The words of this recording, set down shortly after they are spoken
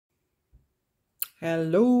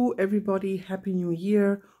Hello everybody, happy new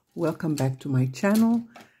year. Welcome back to my channel.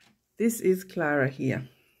 This is Clara here.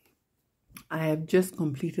 I have just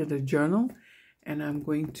completed a journal and I'm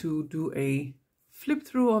going to do a flip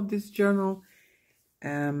through of this journal.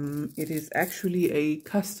 It is actually a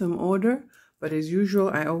custom order, but as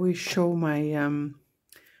usual I always show my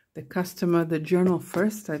the customer the journal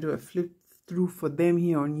first. I do a flip through for them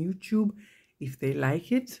here on YouTube. If they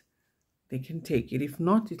like it, they can take it. If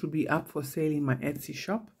not, it'll be up for sale in my Etsy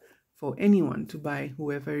shop for anyone to buy,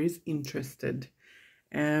 whoever is interested.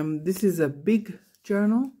 This is a big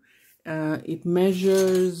journal. It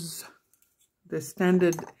measures the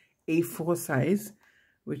standard A4 size,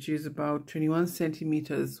 which is about 21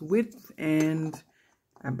 centimeters width and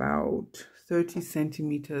about 30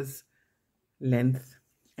 centimeters length.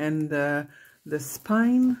 And the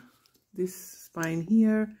spine, this spine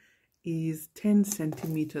here, is 10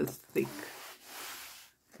 centimeters thick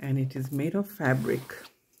and it is made of fabric.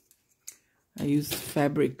 I used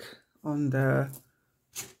fabric on the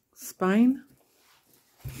spine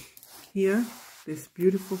here, this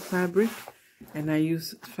beautiful fabric, and I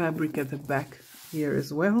use fabric at the back here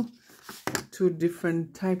as well. Two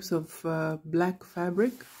different types of black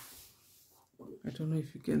fabric. I don't know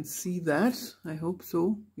if you can see that. I hope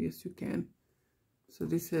so. Yes, you can. So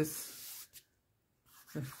this has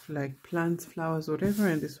like plants, flowers, whatever,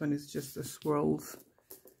 and this one is just the swirls,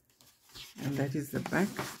 and that is the back.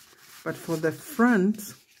 But for the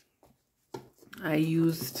front, I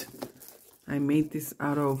made this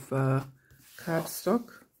out of cardstock,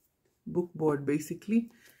 bookboard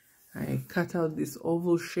basically. I cut out this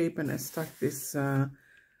oval shape and I stuck this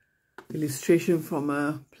illustration from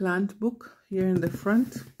a plant book here in the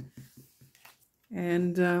front,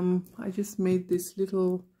 and I just made this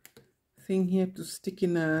little thing here to stick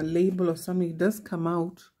in a label or something. It does come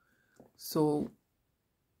out, so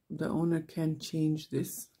the owner can change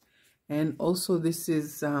this. And also this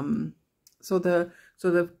is so the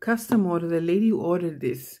custom order, the lady who ordered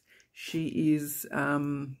this, she's a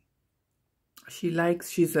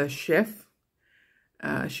chef.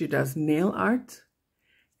 She does nail art,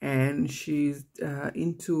 and she's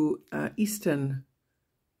into Eastern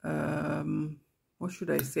what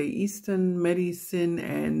should I say, Eastern medicine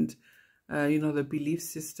and you know, the belief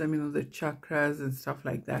system, you know, the chakras and stuff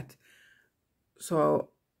like that. So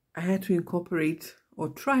I had to incorporate, or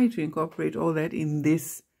try to incorporate, all that in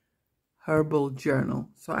this herbal journal.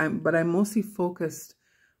 So I'm mostly focused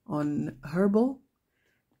on herbal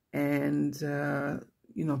and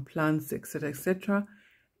you know, plants, etc., etc.,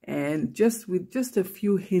 and with just a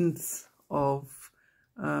few hints of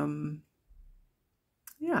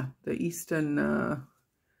yeah, the Eastern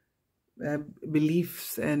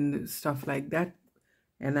beliefs and stuff like that.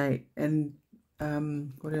 And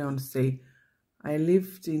what do I want to say, I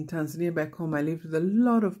lived in Tanzania back home. I lived with a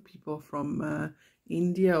lot of people from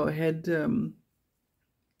India, or had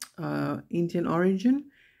Indian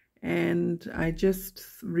origin, and I just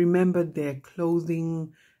remembered their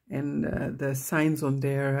clothing and the signs on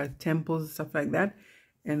their temples, stuff like that.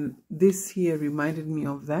 And this here reminded me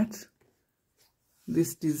of that.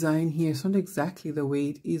 This design here, it's not exactly the way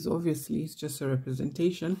it is, obviously, it's just a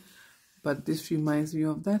representation, but this reminds me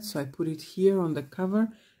of that, so I put it here on the cover.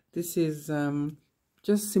 This is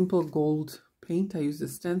just simple gold paint. I used a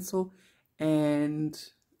stencil and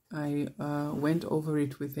I went over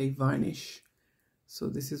it with a varnish. So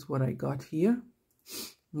this is what I got here,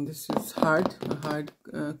 and this is a hard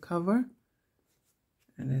cover,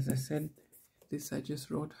 and as I said, this I just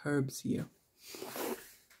wrote herbs here.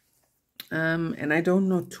 And I don't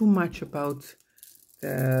know too much about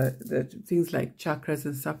the things like chakras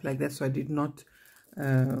and stuff like that, so I did not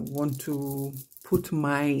want to put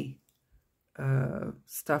my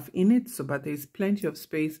stuff in it. So, but there's plenty of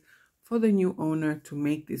space for the new owner to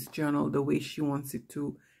make this journal the way she wants it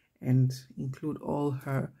to, and include all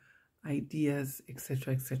her ideas,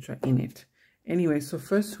 etc., etc., in it. Anyway, so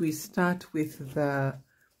first we start with the,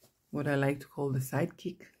 what I like to call the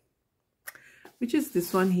sidekick, which is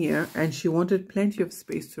this one here, and she wanted plenty of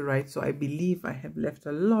space to write, so I believe I have left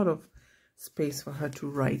a lot of space for her to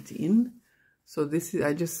write in. So this is,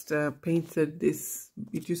 I just painted this.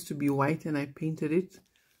 It used to be white and I painted it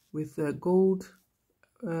with gold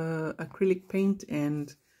acrylic paint,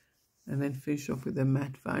 and then finish off with a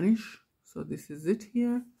matte varnish. So this is it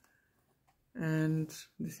here, and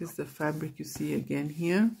this is the fabric you see again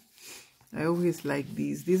here. I always like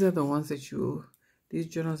these are the ones that these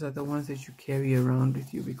journals are the ones that you carry around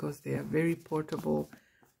with you, because they are very portable.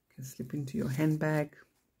 You can slip into your handbag,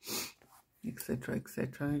 etc.,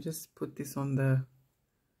 etc. I just put this on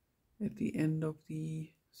at the end of the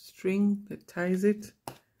string that ties it,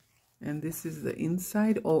 And this is the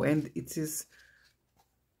inside. Oh, and it is,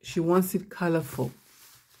 she wants it colorful.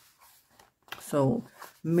 So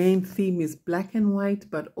main theme is black and white,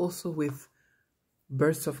 but also with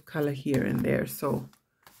bursts of color here and there. So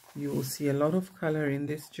you will see a lot of color in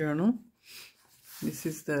this journal.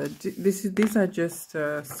 These are just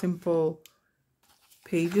simple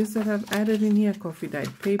pages that I've added in here. Coffee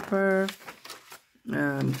dyed paper,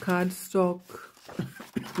 cardstock,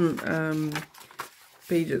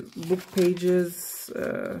 pages, book pages,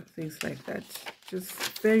 things like that. Just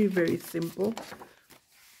very, very simple,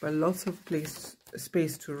 but lots of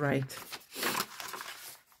space to write.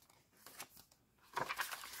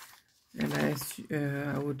 And I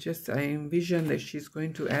envision that she's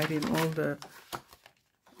going to add in all the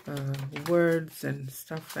words and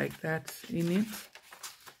stuff like that in it.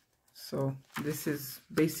 So this is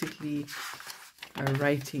basically a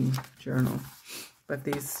writing journal, but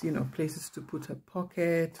there's, you know, places to put a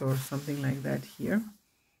pocket or something like that here.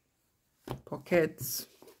 Pockets.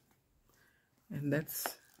 And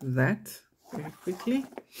that's that very quickly.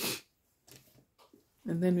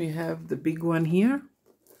 And then we have the big one here.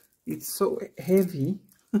 It's so heavy.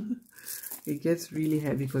 It gets really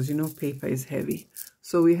heavy because, you know, paper is heavy.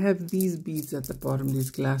 So we have these beads at the bottom,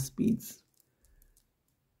 these glass beads.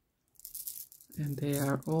 And they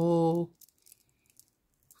are all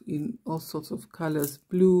in all sorts of colors.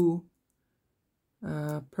 Blue,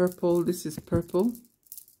 purple, this is purple.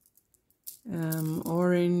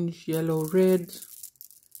 Orange, yellow, red.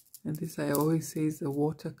 And this I always say is the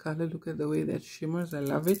watercolor. Look at the way that shimmers. I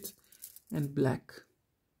love it. And black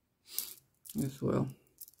as well.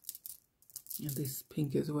 And this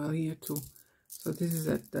pink as well here too. So this is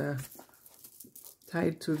at the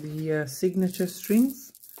tied to the signature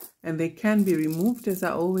strings, and they can be removed, as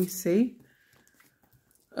I always say.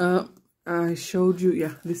 I showed you,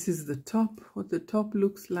 yeah, this is the top, what the top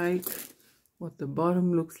looks like, what the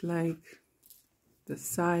bottom looks like, the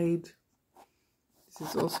side. This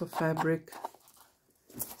is also fabric,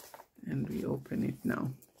 and we open it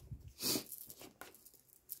now.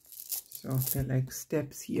 So they're like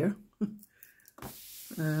steps here.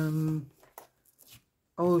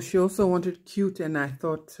 Oh, she also wanted cute, and I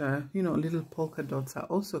thought, you know, little polka dots are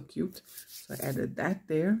also cute, so I added that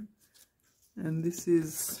there. And this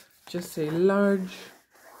is just a large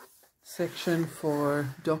section for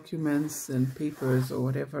documents and papers or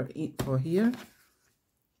whatever for here.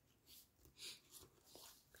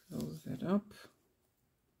 Close that up.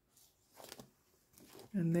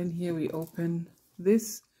 And then here we open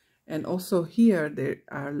this, and also here there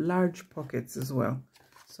are large pockets as well.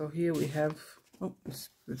 So here we have, oh, let's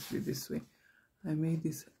do it this way. I made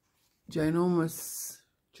this ginormous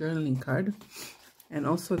journaling card, and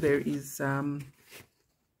also there is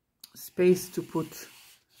space to put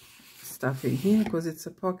stuff in here because it's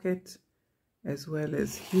a pocket, as well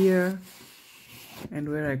as here, and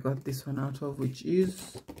where I got this one out of, which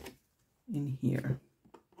is in here.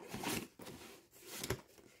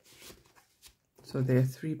 So there are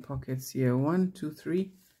 3 pockets here, 1, 2,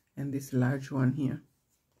 3, and this large one here.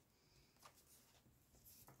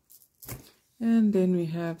 And then we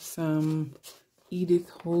have some Edith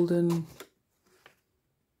Holden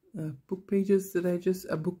book pages that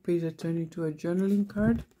a book page that turned into a journaling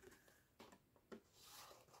card.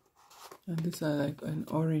 And these are like an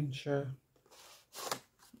orange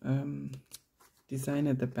design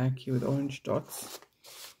at the back here with orange dots.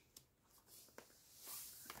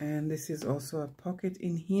 And this is also a pocket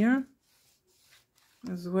in here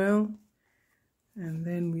as well. And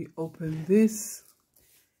then we open this,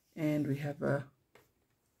 and we have a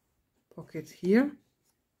pocket here.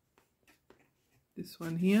 This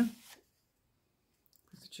one here.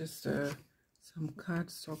 It's just some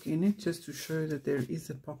cardstock in it, just to show that there is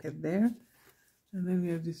a pocket there. And then we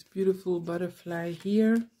have this beautiful butterfly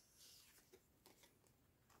here.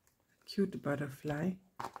 Cute butterfly.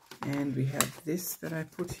 And we have this that I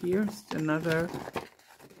put here. It's another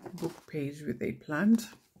book page with a plant.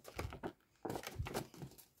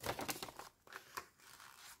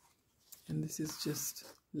 And this is just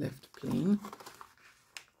left plain.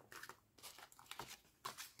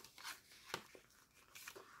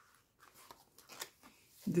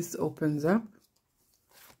 This opens up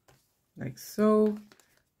like so,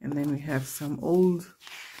 and then we have some old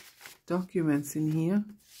documents in here.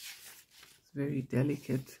 It's very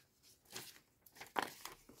delicate.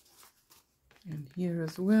 And here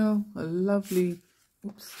as well, a lovely,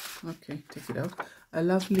 oops, okay, take it out. A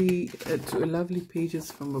lovely, lovely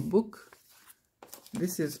pages from a book.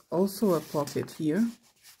 This is also a pocket here.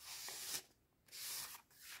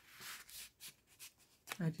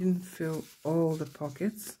 I didn't fill all the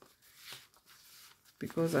pockets.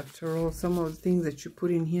 because after all, some of the things that you put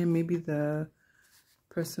in here, maybe the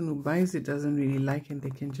person who buys it doesn't really like, and they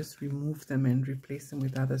can just remove them and replace them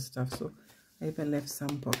with other stuff. So I even left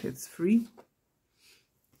some pockets free.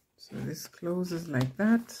 So this closes like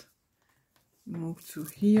that. Move to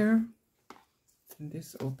here, and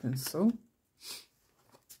this opens so.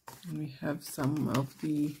 And we have some of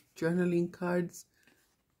the journaling cards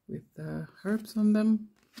with the herbs on them,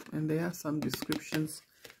 and there are some descriptions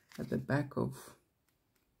at the back of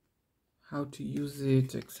how to use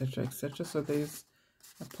it, etc., etc. So there's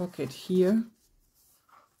a pocket here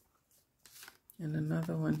and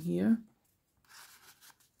another one here,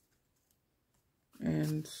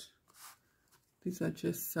 and these are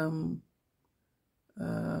just some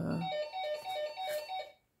I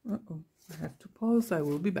have to pause. I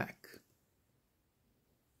will be back.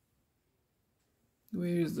 Where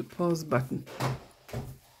is the pause button?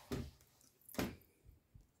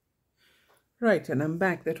 Right, and I'm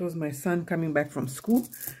back. That was my son coming back from school.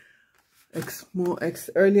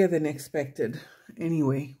 Earlier than expected.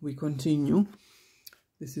 Anyway, we continue.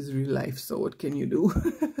 This is real life, so what can you do?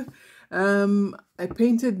 I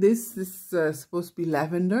painted this. This is supposed to be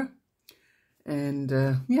lavender. And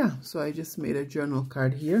yeah, so I just made a journal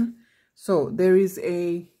card here. So there is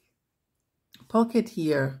a pocket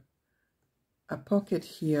here, a pocket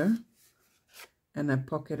here, and a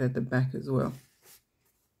pocket at the back as well.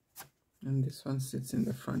 And this one sits in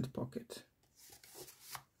the front pocket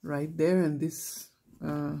right there, and this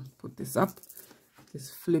put this up,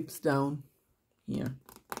 this flips down here.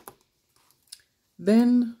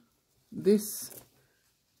 Then this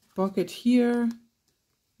pocket here,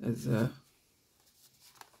 there's a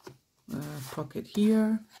pocket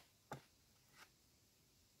here,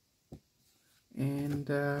 and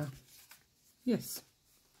yes,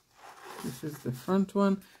 this is the front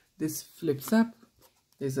one. This flips up.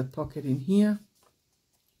 There's a pocket in here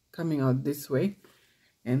coming out this way,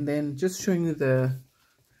 and then just showing you a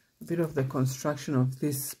bit of the construction of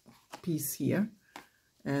this piece here.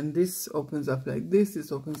 And this opens up like this,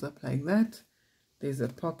 this opens up like that. There's a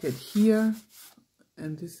pocket here,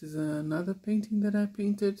 and this is another painting that I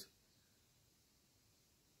painted,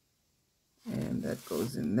 and that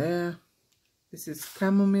goes in there. This is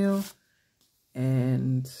chamomile,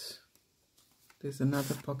 and there's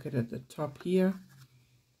another pocket at the top here.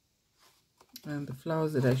 And the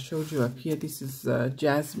flowers that I showed you up here, this is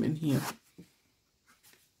jasmine here.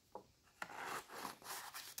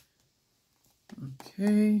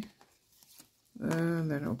 Okay, and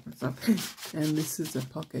then opens up, and this is a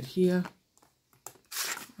pocket here,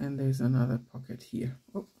 and there's another pocket here.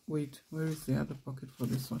 Oh wait, where is the other pocket for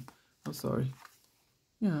this one? Oh, sorry.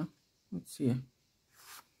 Yeah, it's here.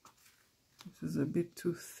 This is a bit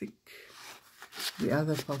too thick. The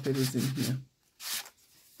other pocket is in here,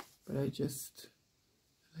 but I just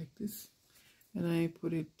like this, and I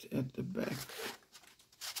put it at the back.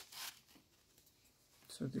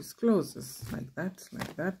 So this closes like that,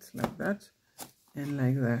 like that, like that, and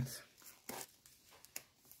like that.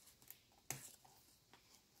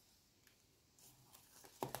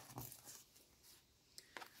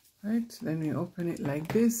 Right, then we open it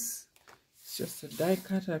like this. It's just a die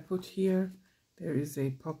cut I put here. There is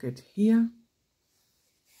a pocket here,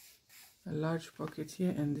 a large pocket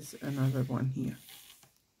here, and this another one here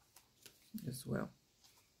as well,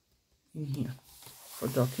 in here for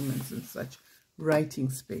documents and such, writing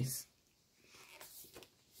space.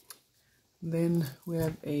 Then we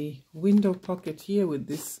have a window pocket here with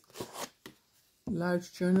this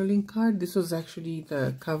large journaling card. This was actually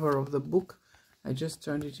the cover of the book. I just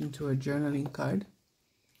turned it into a journaling card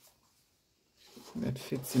that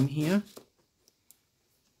fits in here.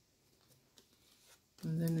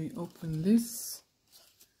 And then we open this,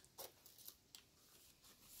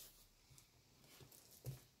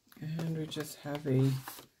 and we just have a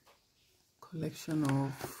collection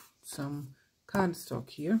of some cardstock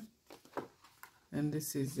here. And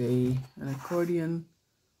this is an accordion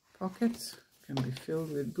pocket, can be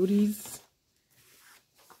filled with goodies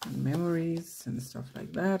and memories and stuff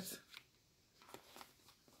like that.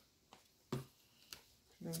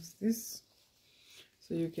 Close this,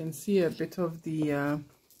 so you can see a bit of the a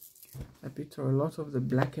lot of the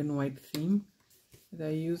black and white theme that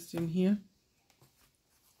I used in here.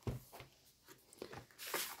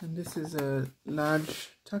 And this is a large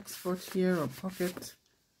tuck spot here, or pocket,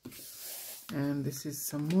 and this is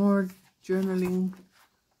some more journaling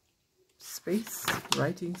space,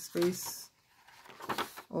 writing space,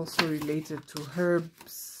 also related to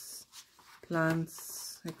herbs,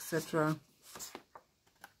 plants, etc.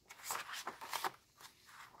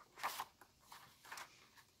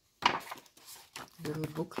 little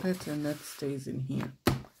booklet, and that stays in here.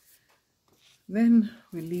 Then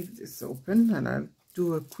we leave this open, and I'll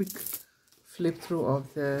do a quick flip through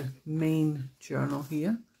of the main journal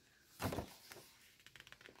here.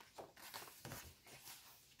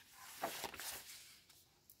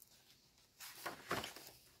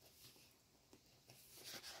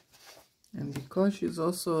 And because she's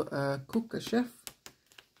also a cook, a chef,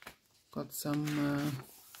 got some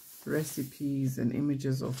recipes and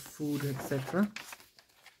images of food, etc.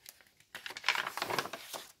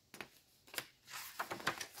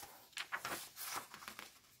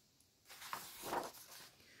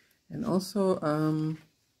 And also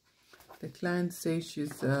the client says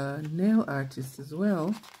she's a nail artist as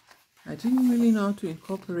well. I didn't really know how to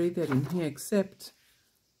incorporate that in here, except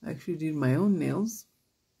I actually did my own nails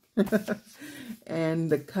and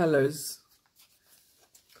the colors,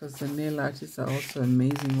 because the nail artists are also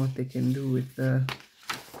amazing what they can do with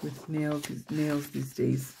nails these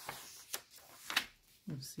days.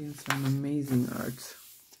 I've seen some amazing art.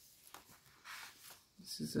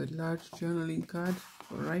 This is a large journaling card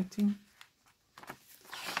for writing.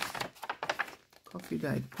 Coffee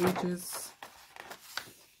dyed pages.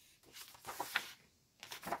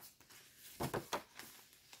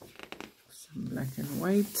 Some black and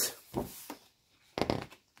white.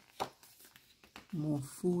 More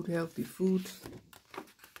food, healthy food.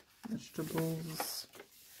 Vegetables.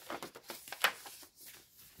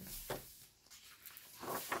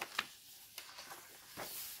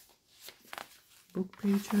 Book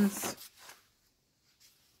pages.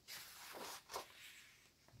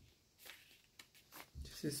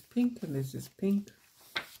 This is pink and this is pink.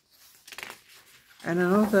 And I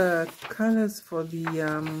know the colors for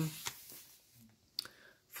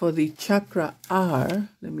the chakra are,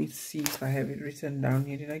 let me see if I have it written down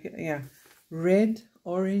here. Did I get, yeah, red,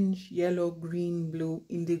 orange, yellow, green, blue,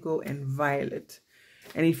 indigo, and violet.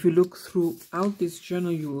 And if you look throughout this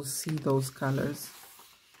journal, you will see those colors.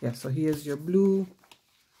 Yeah, so here's your blue.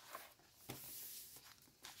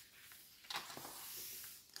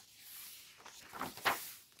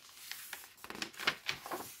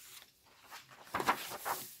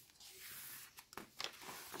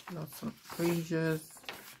 Lots of pages.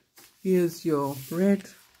 Here's your red.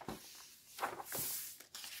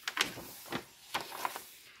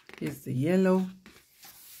 Here's the yellow.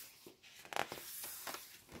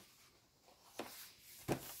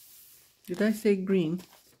 Did I say green?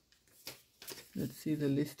 Let's see the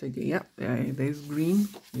list again. Yep, yeah, there's green.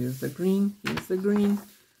 Here's the green. Here's the green.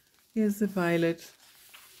 Here's the violet.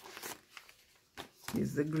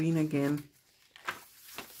 Here's the green again.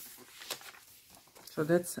 So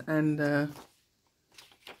that's, and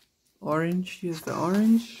orange. Here's the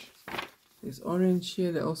orange. There's orange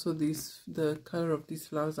here. There also these, the color of these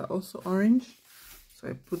flowers are also orange. So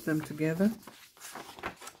I put them together.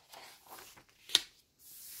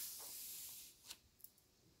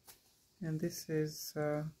 And this is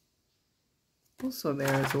also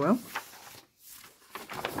there as well.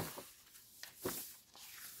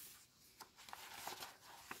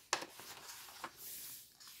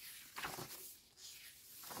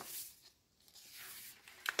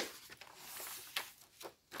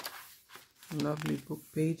 Lovely book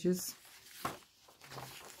pages.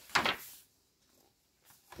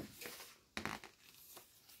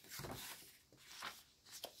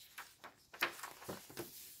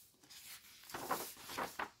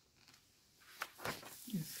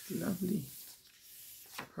 It's lovely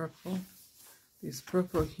purple. There's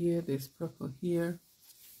purple here, there's purple here.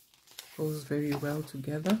 Goes very well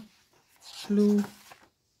together. Blue.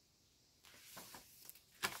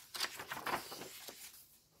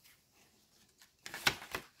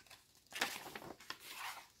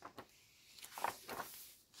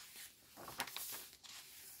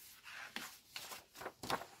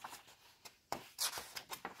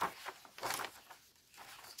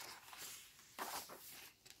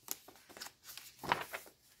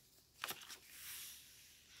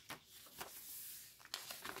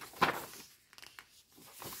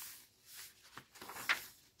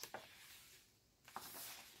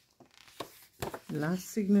 Last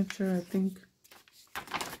signature, I think.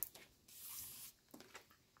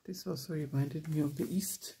 This also reminded me of the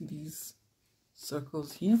East, these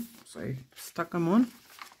circles here, so I stuck them on.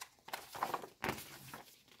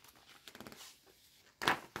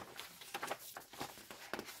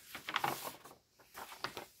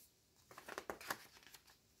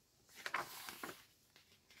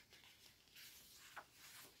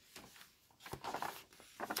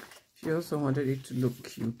 She also wanted it to look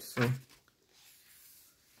cute, so I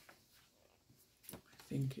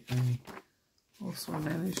think I also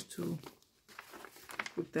managed to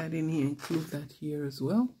put that in here, include that here as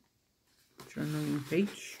well. Journaling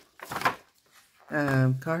page,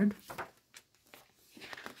 card.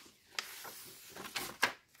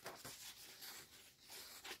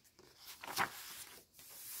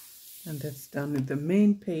 And that's done with the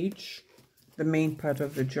main page, the main part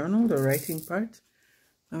of the journal, the writing part.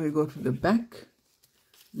 Now we go to the back.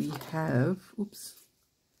 We have, oops,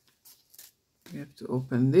 we have to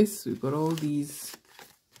open this. We've got all these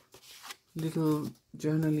little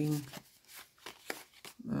journaling,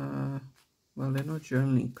 well, they're not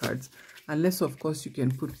journaling cards, unless of course you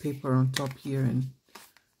can put paper on top here and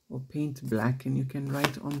or paint black and you can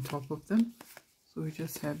write on top of them. So we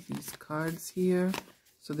just have these cards here.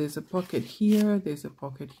 So there's a pocket here, there's a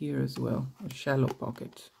pocket here as well, a shallow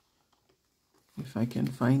pocket. If I can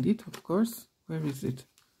find it, of course. Where is it?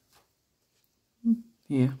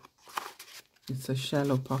 Here. It's a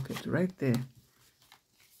shallow pocket right there.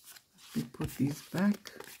 We put these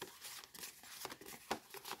back.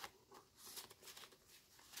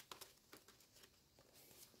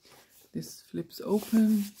 This flips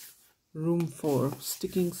open. Room for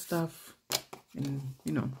sticking stuff and,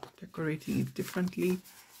 you know, decorating it differently.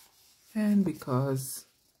 And because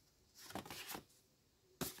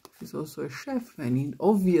he's also a chef and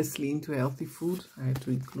obviously into healthy food, I had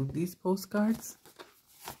to include these postcards.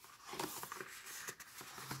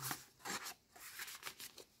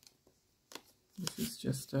 This is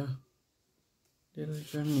just a little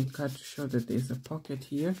journaling card to show that there's a pocket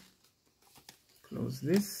here. Close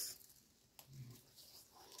this.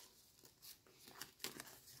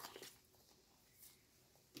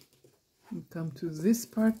 We come to this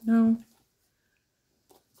part now.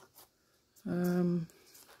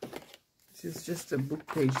 This is just a book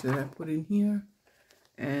page that I put in here,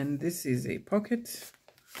 and this is a pocket,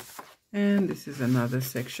 and this is another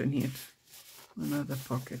section here, another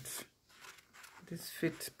pocket. This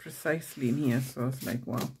fit precisely in here, so I was like,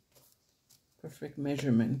 wow, perfect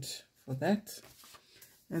measurement for that.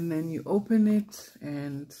 And then you open it,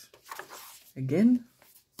 and again,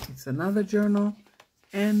 it's another journal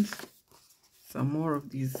and some more of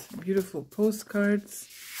these beautiful postcards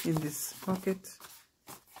in this pocket,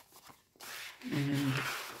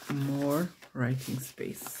 and more writing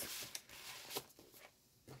space.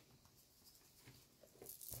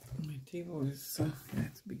 My table is yeah,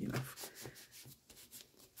 it's big enough.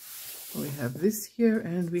 So we have this here,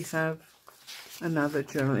 and we have another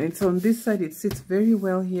journal. And so on this side, it sits very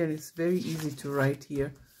well here. It's very easy to write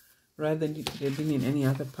here, rather than it being in any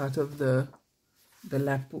other part of the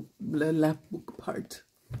lapbook part.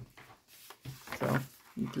 So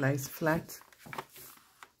it lies flat.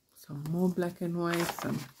 Some more black and white,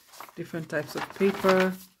 some different types of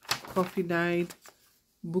paper, coffee dyed,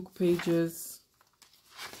 book pages,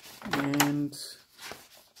 and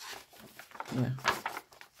yeah,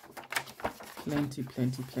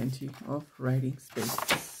 plenty of writing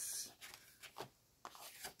space.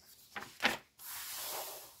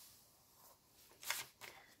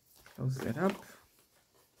 Close that up.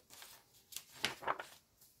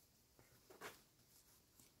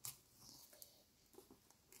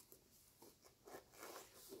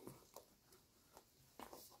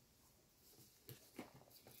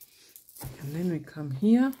 And then we come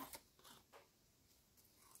here.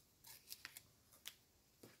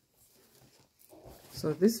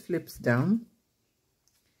 So this flips down,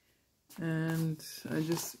 and I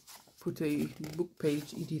just put a book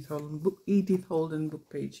page, Edith Holden book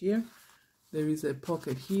page here. There is a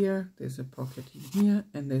pocket here, there's a pocket in here,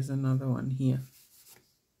 and there's another one here.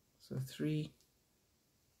 So 3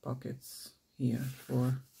 pockets here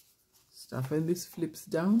for stuff, and this flips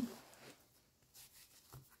down.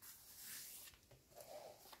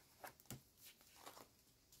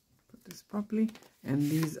 Put this properly, and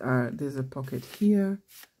these are, there's a pocket here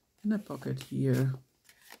and a pocket here.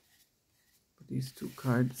 Put these 2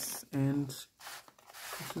 cards, and this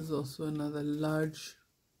is also another large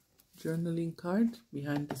journaling card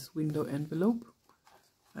behind this window envelope.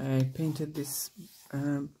 I painted this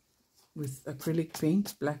with acrylic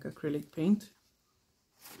paint, black acrylic paint,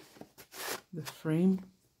 the frame,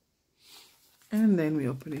 and then we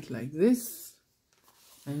open it like this,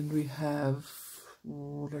 and we have,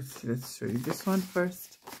 oh, let's show you this one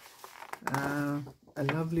first. A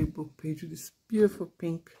lovely book page with this beautiful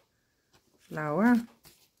pink flower, and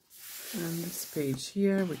this page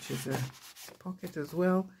here, which is a pocket as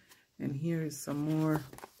well. And here is some more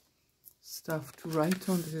stuff to write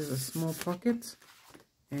on. This is a small pocket,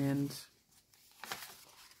 and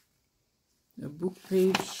a book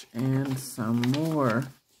page, and some more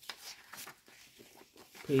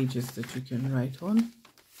pages that you can write on.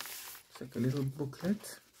 It's like a little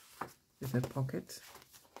booklet with a pocket.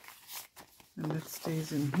 and that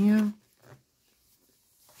stays in here,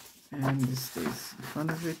 and this stays in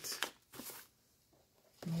front of it.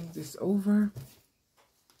 Move this over.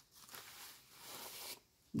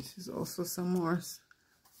 This is also some more.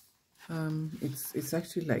 It's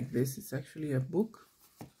actually like this. It's actually a book,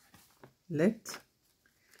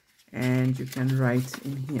 and you can write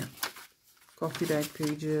in here. Coffee dyed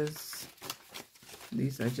pages.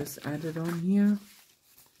 These I just added on here.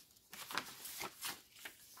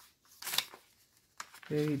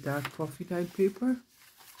 Very dark coffee dyed paper.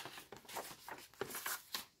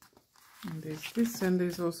 And there's this, and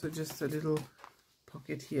there's also just a little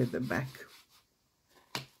pocket here at the back.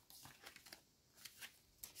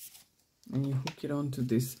 And you hook it onto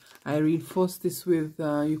this. I reinforced this with,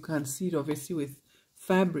 you can't see it obviously, with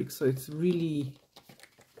fabric, so it's really,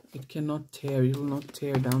 it cannot tear. It will not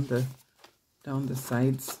tear down the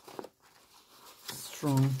sides.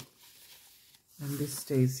 Strong. And this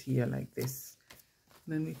stays here like this.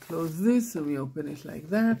 Then we close this and we open it like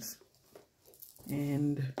that,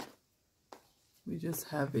 and we just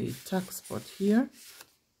have a tuck spot here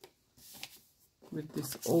with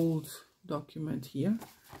this old document here,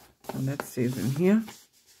 and that stays in here.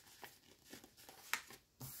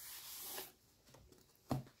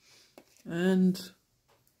 And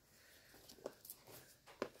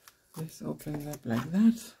this opens up like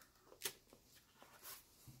that.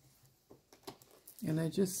 And I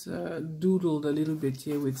just doodled a little bit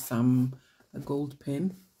here with a gold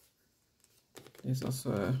pen. There's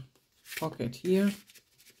also a pocket here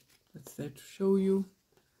that's there to show you.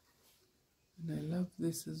 And I love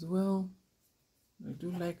this as well. I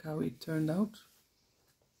do like how it turned out.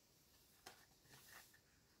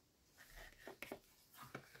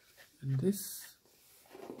 And this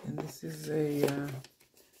is a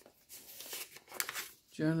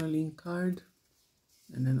journaling card.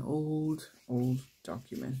 And an old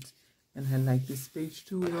document. And I like this page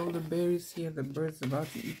too, with all the berries here. The bird's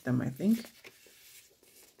about to eat them, I think.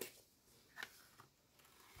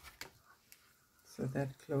 So that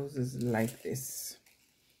closes like this.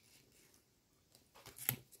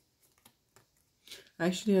 I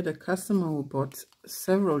actually had a customer who bought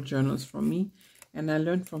several journals from me, and I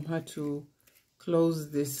learned from her to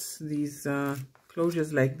close these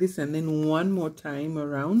closures like this, and then one more time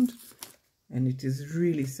around, and it is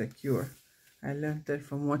really secure. I learned that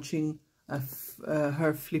from watching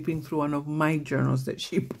her flipping through one of my journals that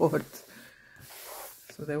she bought.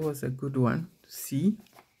 So that was a good one to see.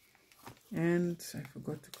 And I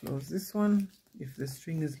forgot to close this one. If the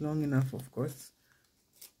string is long enough, of course,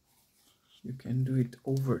 you can do it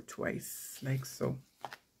over twice, like so.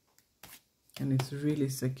 And it's really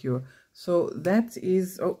secure. So that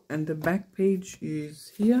is, oh, and the back page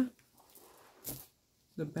is here.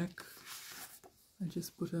 The back, I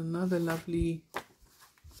just put another lovely,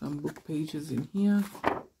 some book pages in here.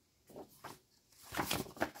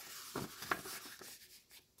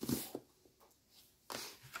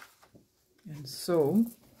 And so,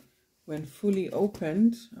 when fully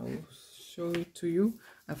opened, I'll show it to you.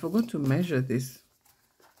 I forgot to measure this.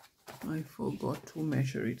 I forgot to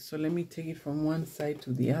measure it. So let me take it from one side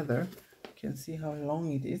to the other. You can see how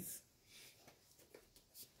long it is.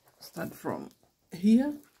 Start from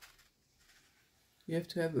here. You have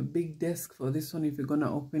to have a big desk for this one if you're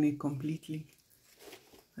gonna open it completely.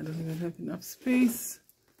 I don't even have enough space.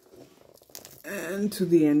 And to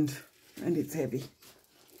the end, and it's heavy.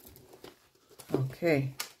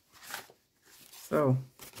 Okay, so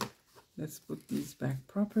let's put these back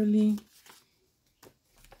properly.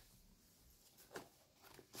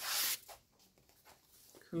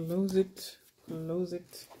 Close it, close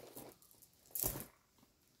it.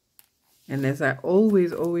 And as I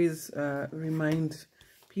always remind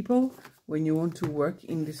people, when you want to work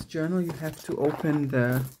in this journal, you have to open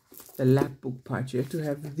the Lapbook part. You have to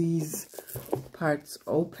have these parts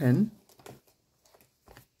open.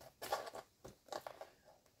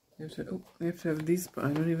 You have to have these.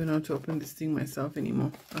 I don't even know how to open this thing myself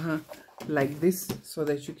anymore. Like this, so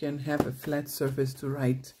that you can have a flat surface to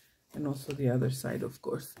write, and also the other side, of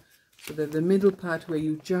course, so that the middle part where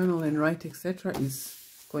you journal and write, etc., is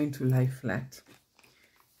going to lie flat.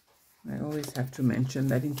 I always have to mention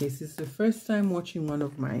that in case it's the first time watching one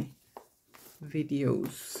of my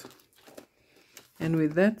videos. And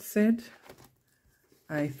with that said,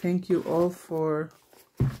 I thank you all for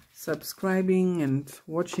subscribing and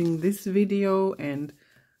watching this video, and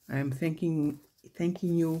I'm thanking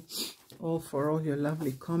you all for all your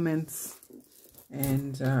lovely comments.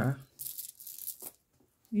 And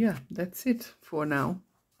yeah, that's it for now.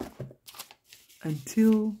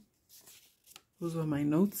 Until, those were my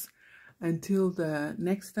notes. Until the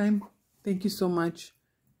next time, thank you so much,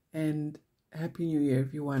 and Happy New Year,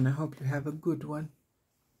 everyone. I hope you have a good one.